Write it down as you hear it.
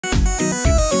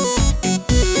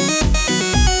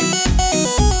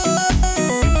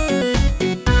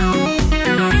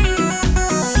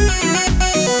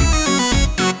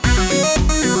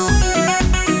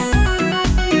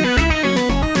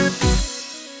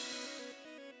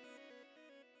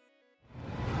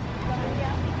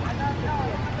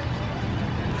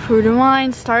Food and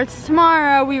Wine starts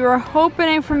tomorrow. We were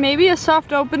hoping for maybe a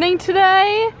soft opening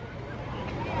today.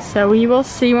 So we will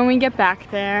see when we get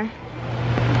back there.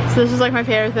 So this is like my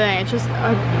favorite thing. It's just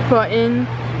a button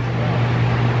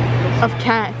of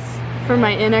cats for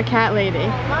my inner cat lady.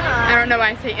 I don't know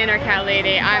why I say inner cat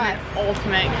lady. I'm an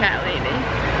ultimate cat lady.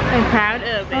 I'm proud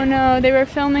of it. Oh no, they were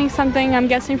filming something, I'm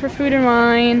guessing for Food and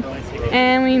Wine,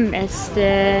 and we missed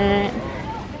it.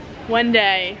 One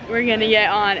day, we're gonna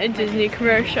get on a Disney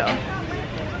commercial.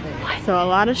 So a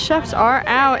lot of chefs are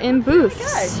out in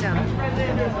booths.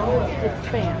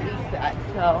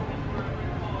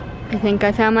 I think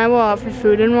I found my wall for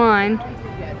Food and Wine.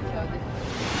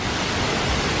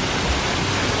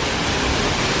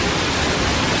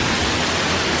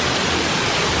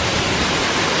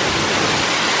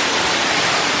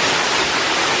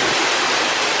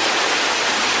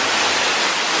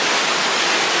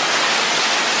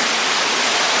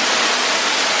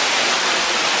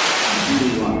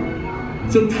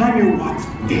 So time your walks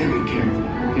very carefully,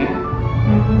 okay?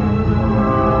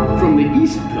 From the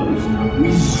East Coast,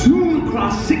 we zoom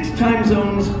across 6 time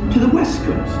zones to the West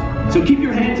Coast. So keep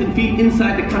your hands and feet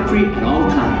inside the country at all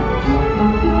times.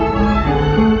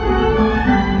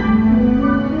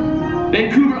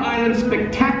 Vancouver Island's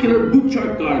spectacular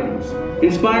Butchart Gardens,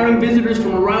 inspiring visitors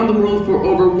from around the world for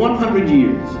over 100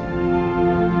 years.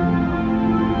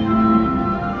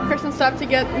 Person stopped to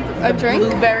get a drink.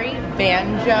 Blueberry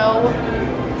banjo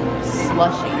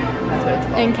slushy. That's what it's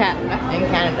called. In Canada. In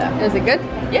Canada. Is it good?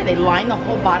 Yeah, they line the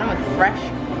whole bottom with fresh,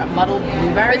 muddled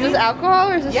blueberries. Is this alcohol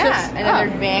or is this just? Yeah, and then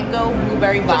there's mango,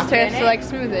 blueberry vodka in it. Like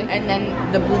smoothie. And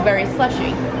then the blueberry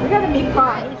slushy. We got a meat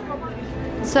pie.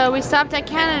 So we stopped at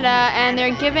Canada and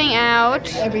they're giving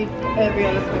out Every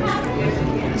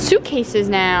other suitcases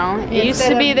now. It used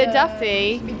to be the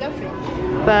Duffy,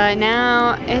 but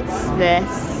now it's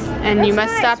this. And you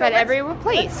must stop at every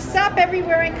place. Stop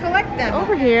everywhere and collect them.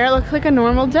 Over here, it looks like a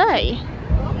normal day.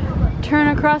 Turn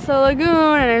across the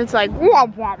lagoon and it's like wah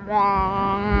wah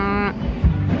wah.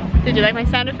 Did you like my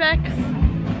sound effects?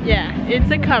 Yeah,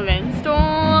 it's a coming.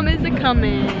 Storm is a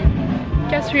coming.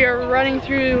 Guess we are running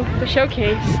through the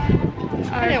showcase.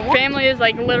 Our family is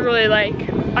like literally like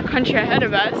a country ahead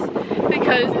of us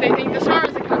because they think the storm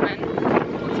is a coming.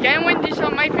 It's getting windy, so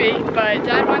it might be, but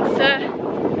Dad wants to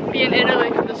be in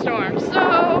Italy for the storm. So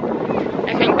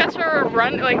I think that's where we're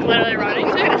literally running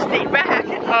to stay back.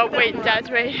 Oh wait, Dad's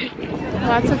waiting.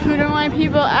 Lots of Food and Wine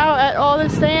people out at all the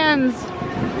stands,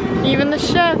 even the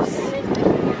chefs.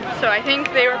 So I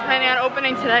think they were planning on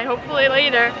opening today, hopefully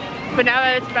later. But now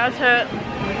that it's about to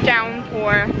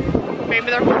downpour, maybe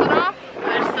they're holding off.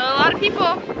 There's still a lot of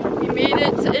people. We made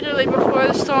it to Italy before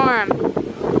the storm.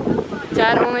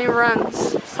 Dad only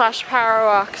runs / power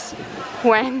walks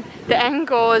when the end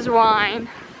goal is wine.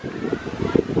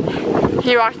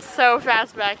 He walked so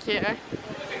fast back here.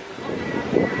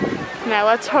 Now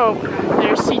let's hope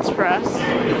there's seats for us.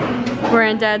 We're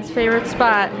in Dad's favorite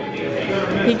spot.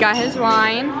 He got his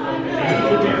wine.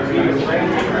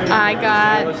 I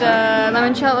got the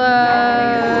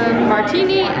limoncello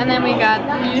martini, and then we got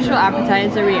the usual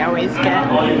appetizer we always get.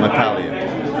 Natalia.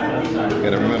 You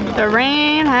gotta remember. The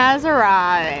rain has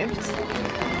arrived.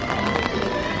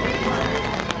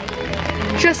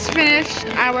 Just finished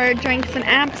our drinks and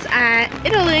apps at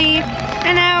Italy,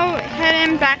 and now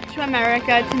heading back to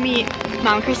America to meet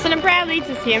Mom, Kristen, and Bradley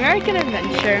to see American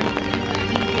Adventure.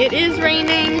 It is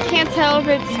raining, can't tell if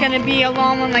it's gonna be a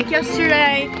long one like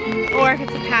yesterday or if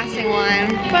it's a passing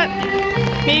one, but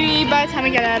maybe by the time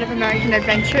we get out of American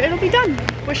Adventure, it'll be done.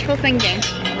 Wishful thinking.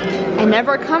 I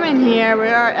never come in here. We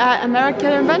are at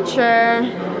American Adventure.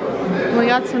 We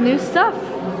got some new stuff.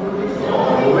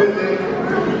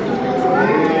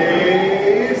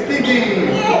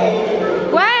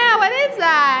 Wow, what is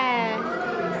that?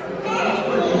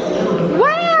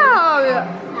 Wow!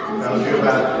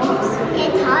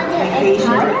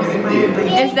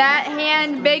 Is that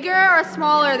hand bigger or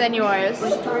smaller than yours?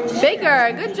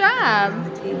 Bigger, good job.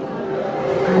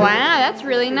 Wow, that's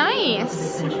really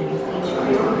nice.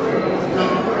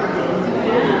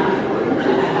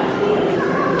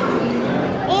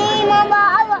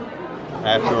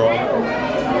 After all.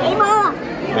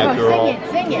 After all.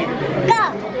 Sing it. Go.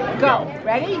 Go.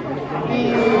 Ready?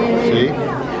 See?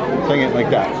 Sing it like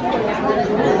that.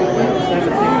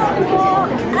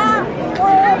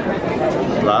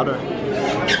 Louder.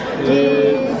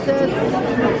 Jesus.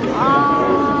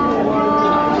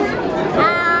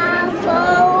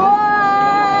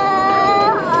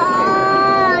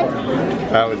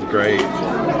 That was great.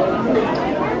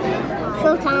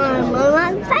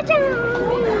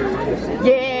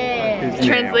 Yeah.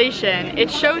 Translation,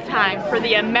 it's showtime for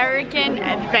the American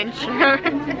Adventure.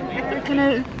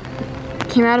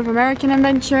 Came out of American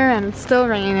Adventure and it's still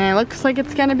raining. It looks like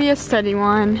it's gonna be a steady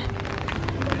one.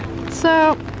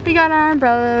 So we got our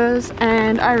umbrellas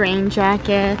and our rain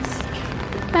jackets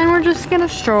and we're just gonna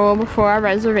stroll before our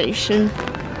reservation.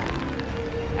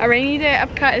 A rainy day at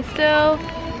Epcot is still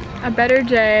a better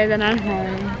day than at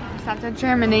home. Stopped at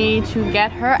Germany to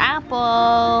get her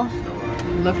apple.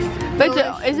 Looks But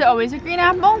is it always a green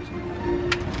apple?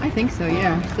 I think so,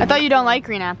 yeah. I thought you don't like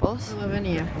green apples. I love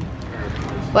any apple.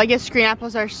 Well, I guess green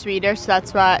apples are sweeter, so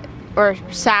that's why, or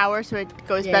sour, so it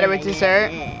goes better with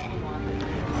dessert.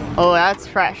 Yeah. Oh, that's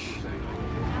fresh.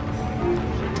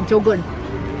 It's so good.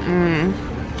 Mmm.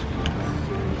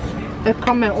 It's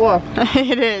coming off.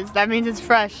 It is. That means it's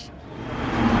fresh.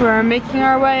 We're making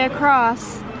our way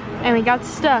across, and we got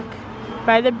stuck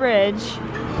by the bridge.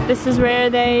 This is where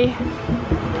they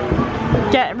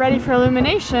get ready for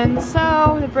illumination,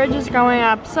 so the bridge is going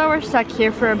up, so we're stuck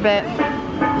here for a bit.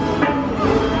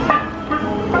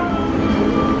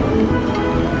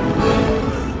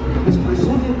 Is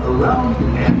presented around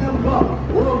and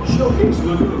above World Showcase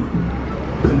Lagoon.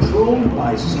 Controlled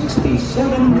by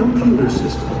 67 computer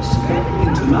systems.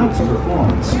 In tonight's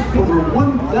performance, over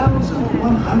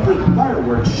 1,100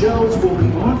 fireworks shells will be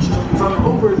launched from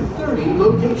over 30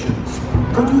 locations,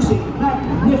 producing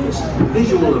magnificent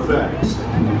visual effects.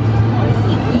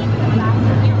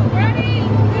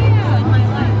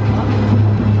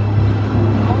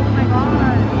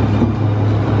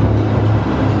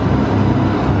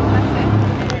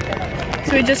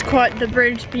 So we just caught the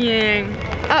bridge being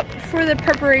up for the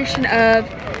preparation of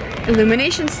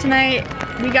illuminations tonight.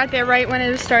 We got there right when it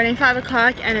was starting, 5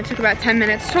 o'clock, and it took about 10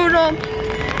 minutes total.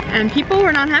 And people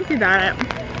were not happy about it.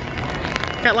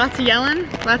 Got lots of yelling,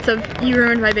 lots of "you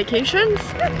ruined my vacations."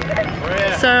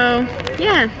 So,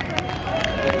 yeah.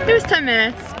 It was 10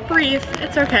 minutes. Breathe.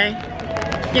 It's okay.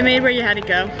 You made where you had to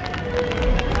go.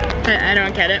 I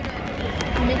don't get it.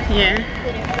 Yeah.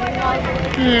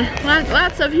 Yeah,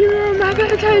 lots of "you ruined my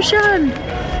vacation."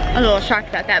 I'm a little shocked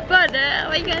about that, but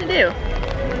what are you gonna do?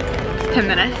 It's 10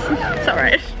 minutes. It's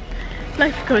alright.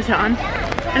 Life goes on.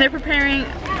 And they're preparing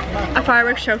a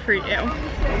fireworks show for you.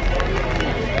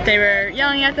 They were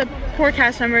yelling at the poor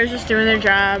cast members just doing their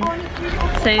job,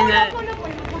 saying that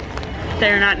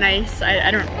they're not nice.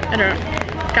 I don't know.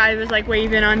 Guy was like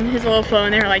waving on his little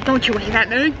phone. They were like, "Don't you wave at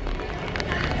me."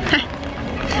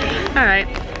 Alright,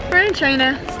 we're in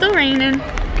China, still raining.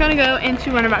 Gonna go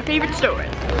into one of my favorite stores.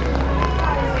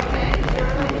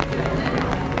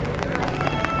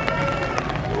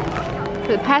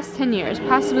 For the past 10 years,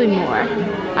 possibly more,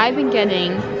 I've been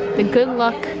getting the good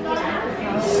luck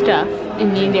stuff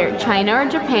in either China or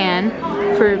Japan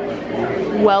for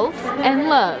wealth and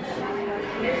love,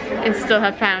 and still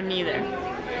have found neither.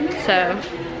 So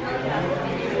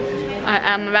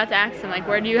I'm about to ask them, like,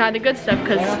 where do you have the good stuff?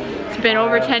 Because it's been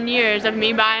over 10 years of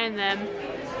me buying them,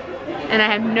 and I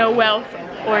have no wealth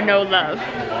or no love.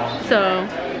 So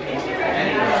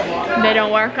they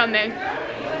don't work on me.